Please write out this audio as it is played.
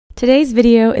Today's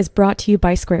video is brought to you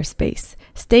by Squarespace.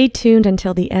 Stay tuned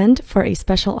until the end for a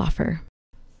special offer.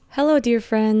 Hello dear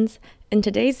friends! In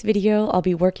today's video, I'll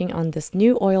be working on this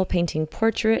new oil painting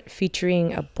portrait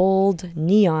featuring a bold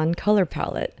neon color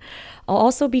palette. I'll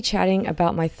also be chatting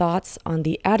about my thoughts on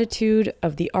the attitude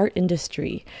of the art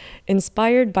industry,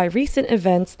 inspired by recent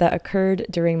events that occurred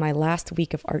during my last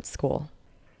week of art school.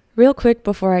 Real quick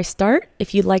before I start,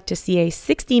 if you'd like to see a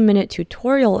 60-minute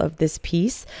tutorial of this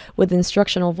piece with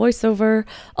instructional voiceover,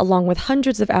 along with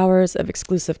hundreds of hours of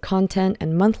exclusive content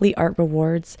and monthly art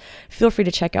rewards, feel free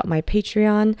to check out my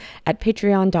Patreon at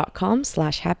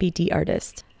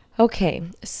patreon.com/happydartist. Okay,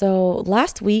 so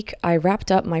last week I wrapped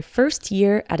up my first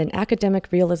year at an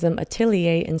academic realism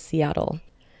atelier in Seattle.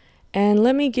 And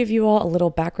let me give you all a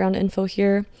little background info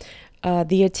here.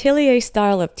 The atelier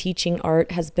style of teaching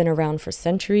art has been around for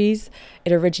centuries.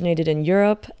 It originated in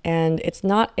Europe, and it's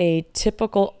not a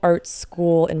typical art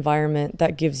school environment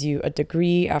that gives you a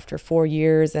degree after 4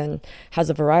 years and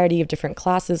has a variety of different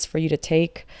classes for you to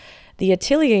take. The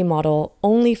atelier model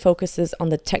only focuses on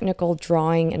the technical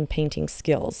drawing and painting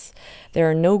skills. There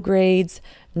are no grades,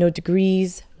 no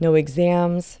degrees, no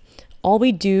exams. All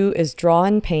we do is draw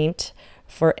and paint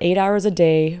for 8 hours a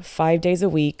day, 5 days a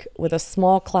week, with a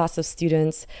small class of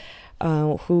students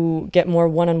who get more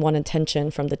one-on-one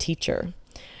attention from the teacher.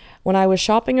 When I was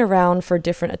shopping around for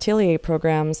different atelier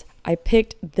programs, I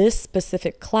picked this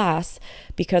specific class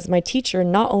because my teacher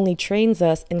not only trains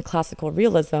us in classical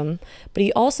realism, but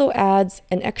he also adds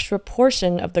an extra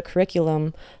portion of the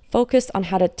curriculum focused on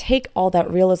how to take all that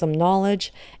realism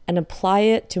knowledge and apply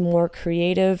it to more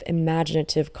creative,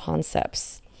 imaginative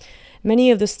concepts.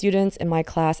 Many of the students in my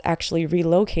class actually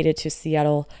relocated to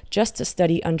Seattle just to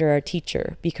study under our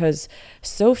teacher because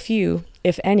so few,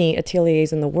 if any,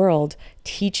 ateliers in the world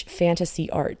teach fantasy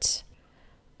art.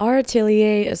 Our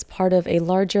atelier is part of a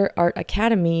larger art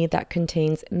academy that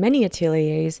contains many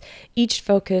ateliers, each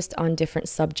focused on different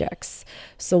subjects.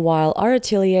 So while our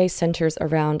atelier centers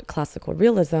around classical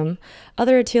realism,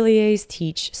 other ateliers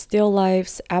teach still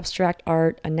lifes, abstract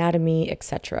art, anatomy,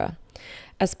 etc.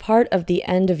 As part of the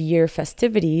end-of-year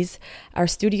festivities, our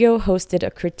studio hosted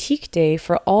a critique day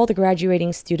for all the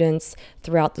graduating students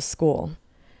throughout the school.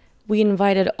 We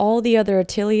invited all the other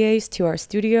ateliers to our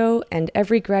studio, and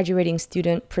every graduating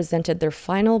student presented their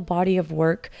final body of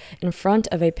work in front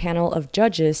of a panel of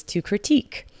judges to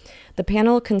critique. The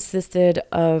panel consisted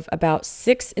of about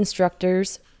 6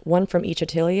 instructors, one from each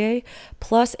atelier,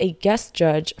 plus a guest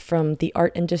judge from the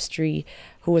art industry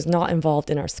who was not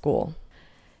involved in our school.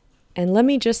 And let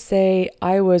me just say,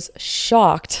 I was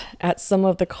shocked at some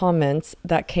of the comments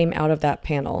that came out of that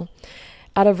panel.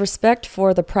 Out of respect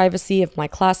for the privacy of my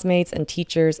classmates and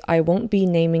teachers, I won't be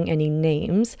naming any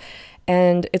names.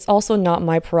 And it's also not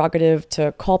my prerogative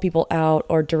to call people out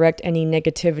or direct any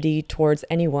negativity towards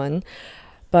anyone.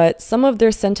 But some of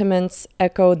their sentiments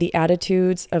echo the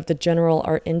attitudes of the general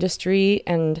art industry,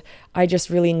 and I just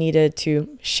really needed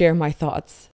to share my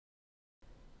thoughts.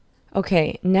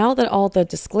 Okay, now that all the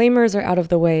disclaimers are out of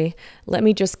the way, let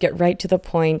me just get right to the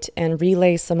point and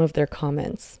relay some of their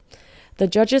comments. The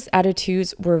judges'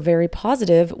 attitudes were very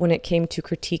positive when it came to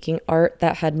critiquing art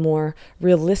that had more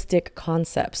realistic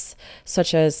concepts,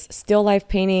 such as still life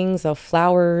paintings of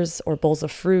flowers or bowls of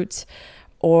fruit,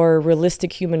 or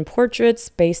realistic human portraits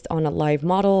based on a live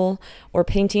model, or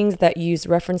paintings that use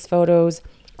reference photos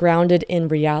grounded in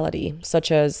reality,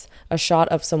 such as a shot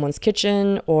of someone's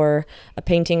kitchen or a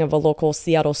painting of a local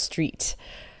Seattle street.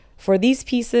 For these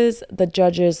pieces, the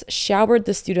judges showered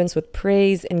the students with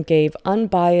praise and gave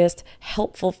unbiased,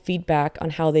 helpful feedback on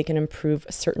how they can improve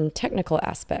certain technical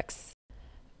aspects.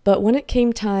 But when it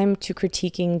came time to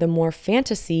critiquing the more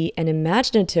fantasy and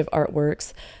imaginative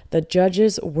artworks, the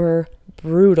judges were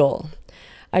brutal.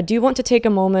 I do want to take a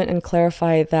moment and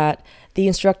clarify that the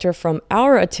instructor from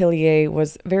our atelier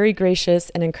was very gracious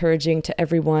and encouraging to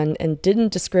everyone and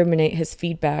didn't discriminate his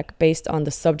feedback based on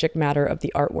the subject matter of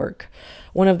the artwork,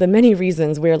 one of the many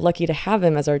reasons we are lucky to have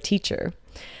him as our teacher.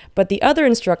 But the other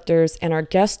instructors and our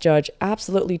guest judge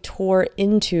absolutely tore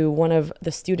into one of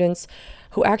the students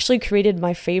who actually created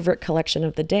my favorite collection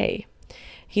of the day.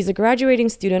 He's a graduating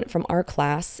student from our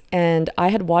class, and I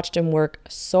had watched him work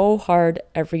so hard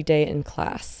every day in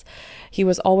class. He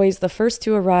was always the first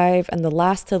to arrive and the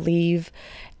last to leave,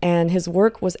 and his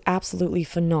work was absolutely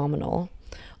phenomenal.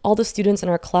 All the students in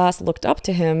our class looked up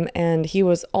to him, and he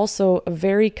was also a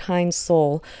very kind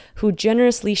soul who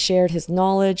generously shared his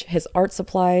knowledge, his art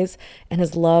supplies, and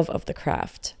his love of the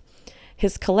craft.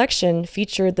 His collection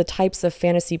featured the types of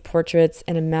fantasy portraits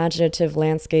and imaginative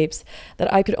landscapes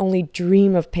that I could only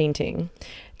dream of painting.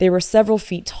 They were several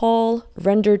feet tall,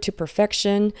 rendered to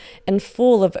perfection, and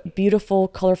full of beautiful,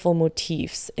 colorful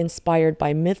motifs inspired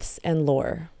by myths and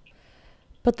lore.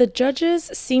 But the judges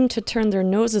seemed to turn their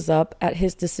noses up at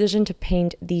his decision to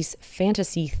paint these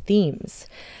fantasy themes.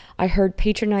 I heard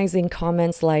patronizing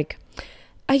comments like,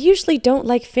 "I usually don't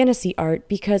like fantasy art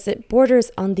because it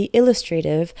borders on the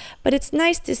illustrative, but it's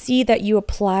nice to see that you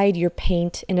applied your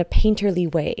paint in a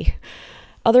painterly way."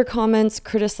 Other comments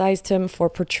criticized him for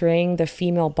portraying the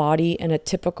female body in a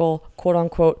typical,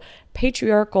 quote-unquote,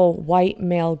 patriarchal white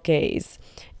male gaze,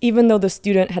 even though the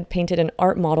student had painted an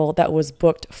art model that was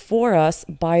booked for us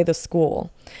by the school.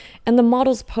 And the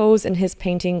model's pose in his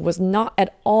painting was not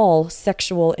at all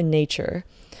sexual in nature.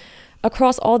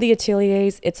 Across all the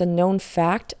ateliers, it's a known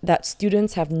fact that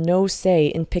students have no say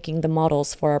in picking the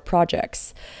models for our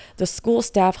projects. The school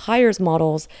staff hires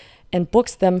models and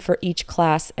books them for each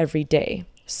class every day.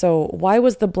 So why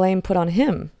was the blame put on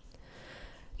him?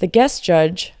 The guest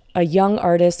judge, a young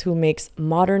artist who makes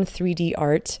modern 3D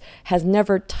art, has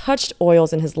never touched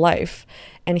oils in his life.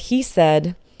 And he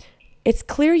said, "It's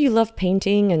clear you love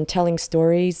painting and telling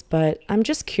stories, but I'm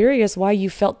just curious why you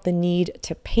felt the need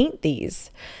to paint these."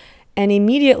 And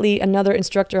immediately another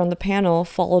instructor on the panel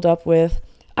followed up with,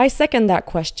 "I second that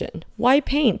question. Why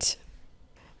paint?"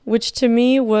 Which to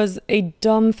me was a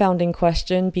dumbfounding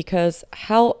question, because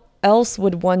how else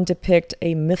would one depict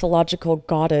a mythological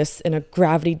goddess in a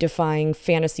gravity-defying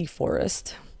fantasy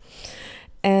forest?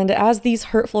 And as these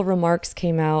hurtful remarks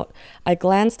came out, I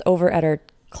glanced over at our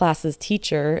class's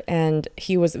teacher, and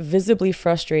he was visibly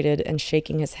frustrated and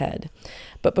shaking his head.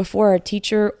 But before our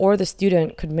teacher or the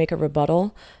student could make a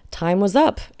rebuttal, time was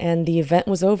up and the event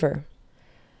was over.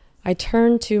 I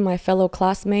turned to my fellow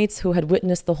classmates who had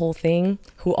witnessed the whole thing,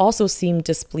 who also seemed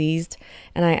displeased,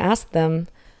 and I asked them,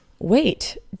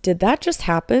 "Wait, did that just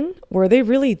happen? Were they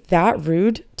really that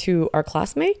rude to our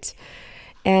classmate?"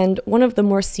 And one of the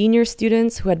more senior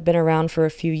students who had been around for a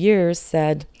few years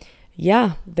said,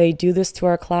 "Yeah, they do this to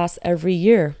our class every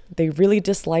year. They really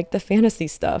dislike the fantasy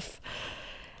stuff."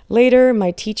 Later, my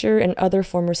teacher and other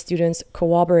former students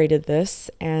corroborated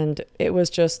this, and it was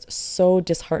just so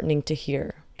disheartening to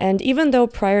hear. And even though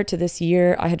prior to this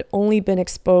year, I had only been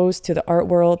exposed to the art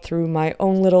world through my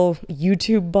own little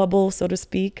YouTube bubble, so to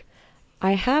speak,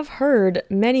 I have heard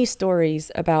many stories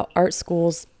about art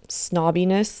school's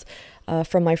snobbiness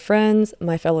from my friends,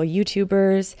 my fellow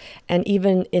YouTubers, and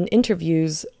even in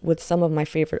interviews with some of my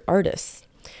favorite artists.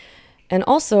 And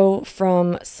also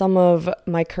from some of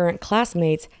my current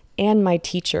classmates and my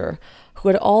teacher, who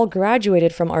had all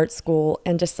graduated from art school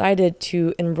and decided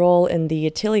to enroll in the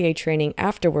atelier training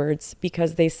afterwards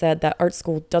because they said that art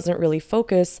school doesn't really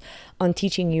focus on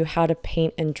teaching you how to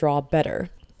paint and draw better.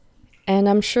 And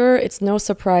I'm sure it's no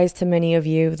surprise to many of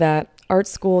you that art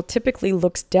school typically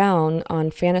looks down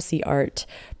on fantasy art,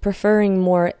 preferring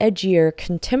more edgier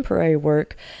contemporary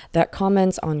work that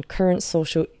comments on current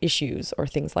social issues or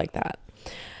things like that.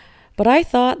 But I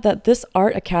thought that this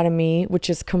art academy, which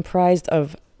is comprised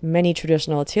of many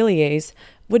traditional ateliers,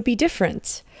 would be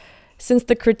different. Since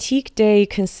the critique day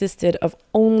consisted of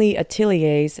only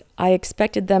ateliers, I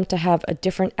expected them to have a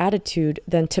different attitude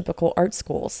than typical art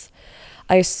schools.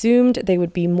 I assumed they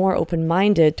would be more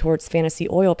open-minded towards fantasy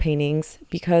oil paintings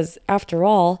because, after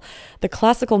all, the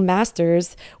classical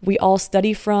masters we all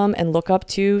study from and look up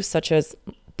to, such as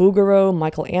Bouguereau,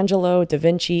 Michelangelo, Da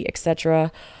Vinci,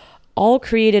 etc., all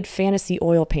created fantasy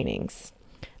oil paintings.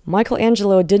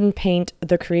 Michelangelo didn't paint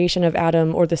the creation of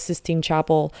Adam or the Sistine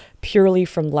Chapel purely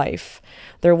from life.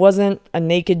 There wasn't a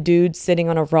naked dude sitting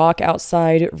on a rock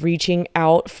outside reaching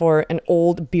out for an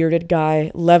old bearded guy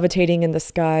levitating in the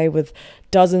sky with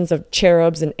dozens of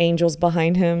cherubs and angels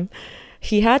behind him.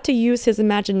 He had to use his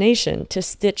imagination to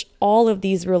stitch all of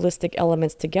these realistic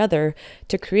elements together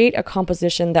to create a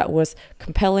composition that was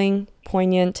compelling,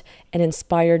 poignant, and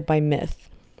inspired by myth.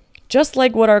 Just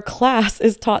like what our class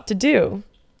is taught to do.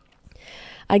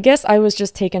 I guess I was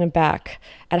just taken aback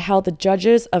at how the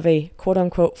judges of a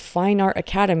quote-unquote fine art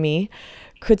academy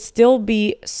could still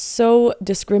be so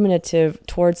discriminative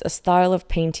towards a style of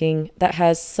painting that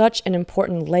has such an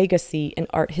important legacy in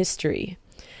art history.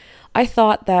 I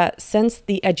thought that since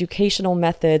the educational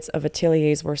methods of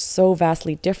ateliers were so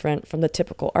vastly different from the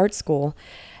typical art school,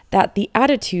 that the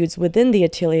attitudes within the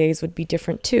ateliers would be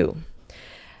different too.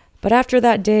 But after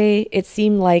that day, it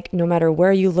seemed like no matter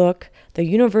where you look, the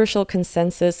universal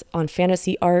consensus on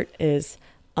fantasy art is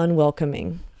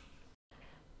unwelcoming.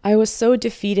 I was so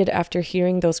defeated after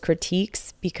hearing those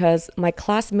critiques because my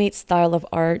classmate's style of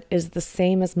art is the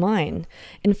same as mine.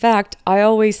 In fact, I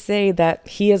always say that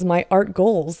he is my art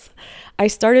goals. I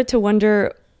started to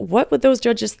wonder, what would those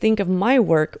judges think of my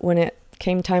work when it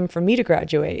came time for me to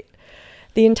graduate.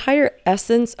 The entire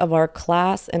essence of our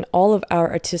class and all of our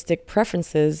artistic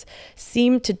preferences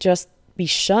seemed to just be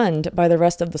shunned by the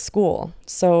rest of the school.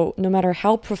 So no matter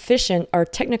how proficient our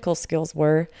technical skills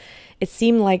were, it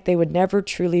seemed like they would never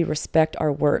truly respect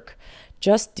our work,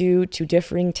 just due to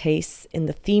differing tastes in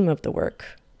the theme of the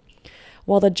work.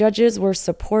 While the judges were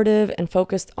supportive and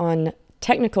focused on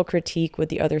technical critique with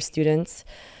the other students,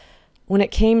 when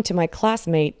it came to my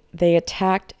classmate, they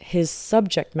attacked his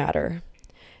subject matter.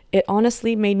 It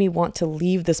honestly made me want to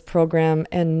leave this program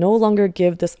and no longer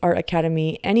give this art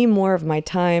academy any more of my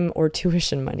time or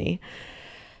tuition money.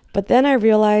 But then I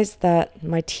realized that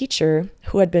my teacher,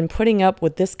 who had been putting up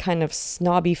with this kind of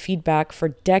snobby feedback for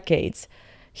decades,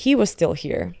 he was still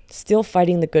here, still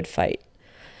fighting the good fight.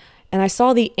 And I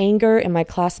saw the anger in my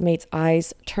classmates'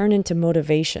 eyes turn into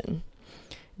motivation.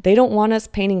 They don't want us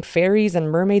painting fairies and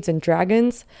mermaids and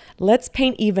dragons. Let's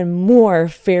paint even more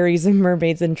fairies and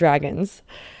mermaids and dragons.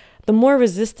 The more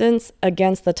resistance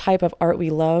against the type of art we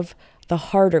love, the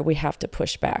harder we have to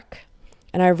push back.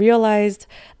 And I realized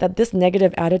that this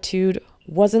negative attitude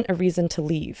wasn't a reason to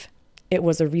leave. It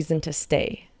was a reason to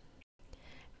stay.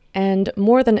 And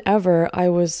more than ever, I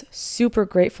was super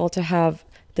grateful to have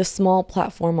this small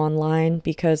platform online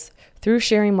because through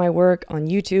sharing my work on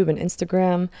YouTube and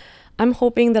Instagram, I'm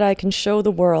hoping that I can show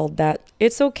the world that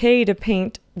it's okay to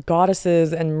paint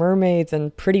goddesses and mermaids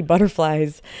and pretty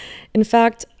butterflies. In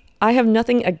fact, I have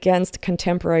nothing against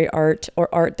contemporary art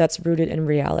or art that's rooted in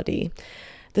reality.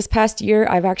 This past year,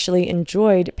 I've actually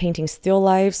enjoyed painting still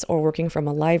lifes or working from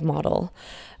a live model.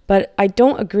 But I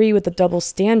don't agree with the double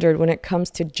standard when it comes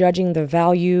to judging the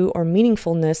value or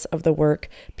meaningfulness of the work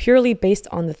purely based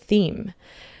on the theme.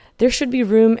 There should be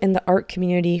room in the art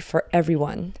community for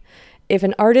everyone. If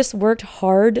an artist worked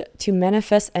hard to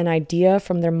manifest an idea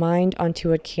from their mind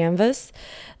onto a canvas,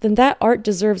 then that art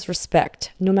deserves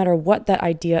respect, no matter what that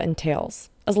idea entails.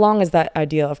 As long as that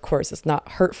idea, of course, is not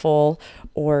hurtful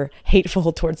or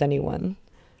hateful towards anyone.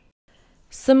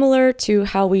 Similar to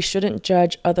how we shouldn't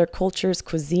judge other cultures'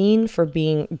 cuisine for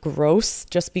being gross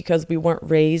just because we weren't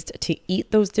raised to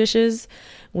eat those dishes,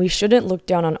 we shouldn't look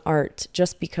down on art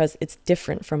just because it's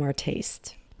different from our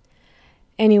taste.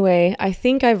 Anyway, I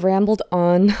think I've rambled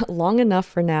on long enough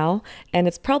for now, and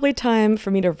it's probably time for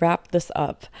me to wrap this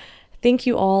up. Thank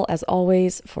you all, as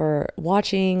always, for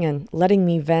watching and letting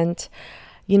me vent.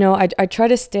 You know, I try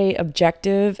to stay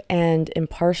objective and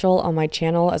impartial on my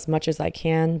channel as much as I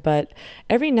can, but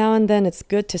every now and then it's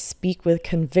good to speak with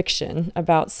conviction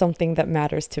about something that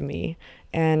matters to me.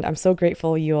 And I'm so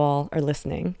grateful you all are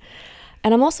listening.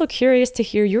 And I'm also curious to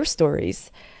hear your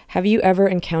stories. Have you ever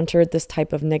encountered this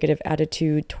type of negative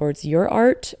attitude towards your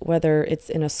art, whether it's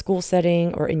in a school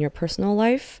setting or in your personal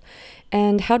life?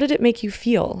 And how did it make you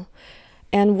feel?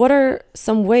 And what are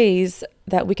some ways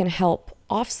that we can help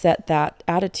offset that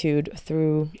attitude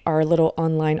through our little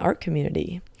online art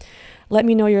community? Let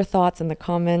me know your thoughts in the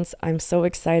comments. I'm so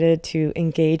excited to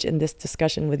engage in this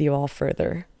discussion with you all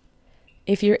further.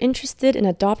 If you're interested in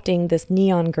adopting this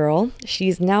neon girl,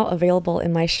 she's now available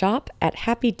in my shop at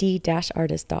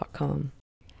happyd-artist.com.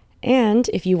 And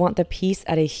if you want the piece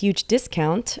at a huge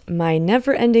discount, my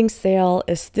never-ending sale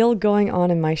is still going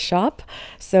on in my shop.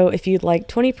 So if you'd like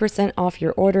 20% off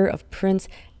your order of prints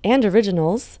and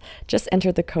originals, just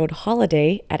enter the code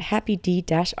HOLIDAY at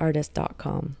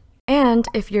happyd-artist.com. And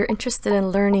if you're interested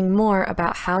in learning more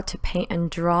about how to paint and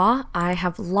draw, I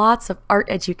have lots of art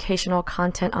educational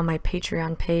content on my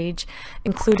Patreon page,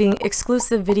 including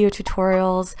exclusive video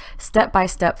tutorials,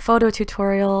 step-by-step photo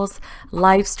tutorials,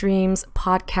 live streams,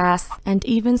 podcasts, and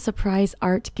even surprise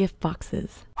art gift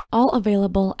boxes. All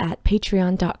available at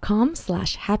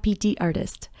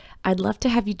patreon.com/happydartist. I'd love to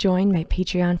have you join my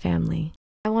Patreon family.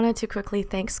 I wanted to quickly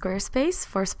thank Squarespace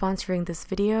for sponsoring this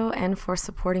video and for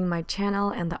supporting my channel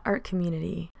and the art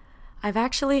community. I've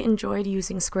actually enjoyed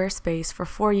using Squarespace for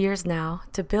 4 years now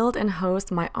to build and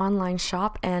host my online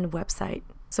shop and website.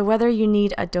 So whether you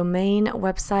need a domain,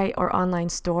 website, or online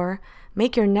store,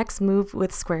 make your next move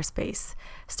with Squarespace.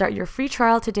 Start your free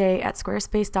trial today at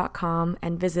squarespace.com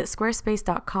and visit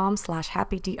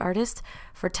squarespace.com/happydartist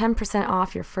for 10%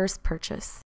 off your first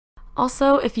purchase.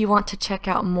 Also, if you want to check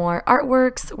out more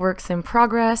artworks, works in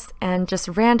progress, and just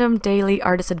random daily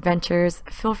artist adventures,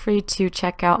 feel free to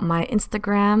check out my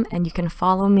Instagram, and you can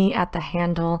follow me at the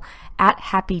handle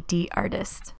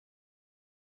 @happydartist.